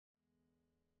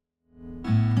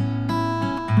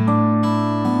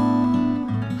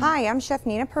Hi, I'm Chef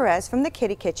Neena Perez from the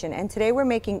Kiddie Kitchen, and today we're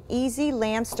making easy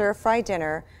lamb stir-fry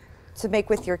dinner to make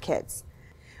with your kids.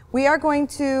 We are going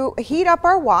to heat up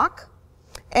our wok,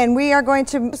 and we are going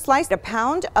to slice a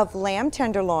pound of lamb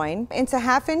tenderloin into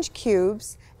half-inch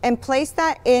cubes and place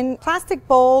that in plastic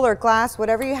bowl or glass,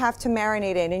 whatever you have to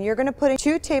marinate in. And you're going to put in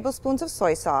 2 tablespoons of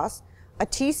soy sauce, a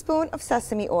teaspoon of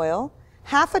sesame oil,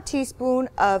 half a teaspoon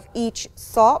of each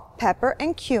salt, pepper,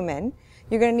 and cumin.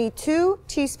 You're going to need 2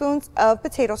 teaspoons of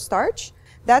potato starch.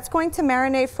 That's going to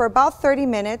marinate for about 30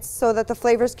 minutes so that the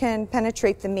flavors can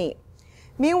penetrate the meat.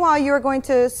 Meanwhile, you're going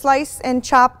to slice and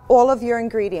chop all of your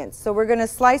ingredients. So we're going to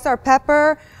slice our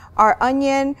pepper, our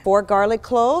onion, 4 garlic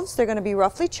cloves. They're going to be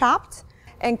roughly chopped,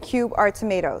 and cube our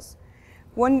tomatoes.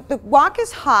 When the wok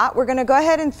is hot, we're going to go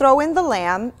ahead and throw in the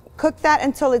lamb. Cook that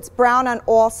until it's brown on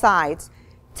all sides.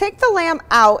 Take the lamb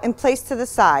out and place to the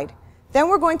side. Then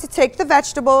we're going to take the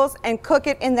vegetables and cook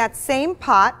it in that same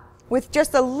pot with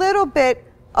just a little bit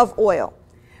of oil.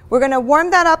 We're going to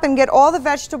warm that up and get all the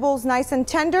vegetables nice and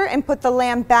tender and put the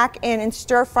lamb back in and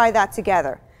stir fry that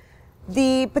together.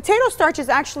 The potato starch is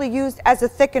actually used as a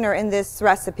thickener in this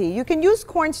recipe. You can use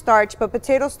cornstarch, but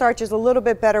potato starch is a little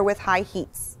bit better with high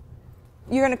heats.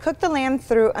 You're going to cook the lamb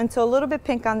through until a little bit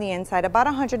pink on the inside, about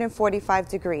 145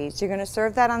 degrees. You're going to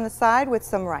serve that on the side with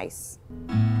some rice.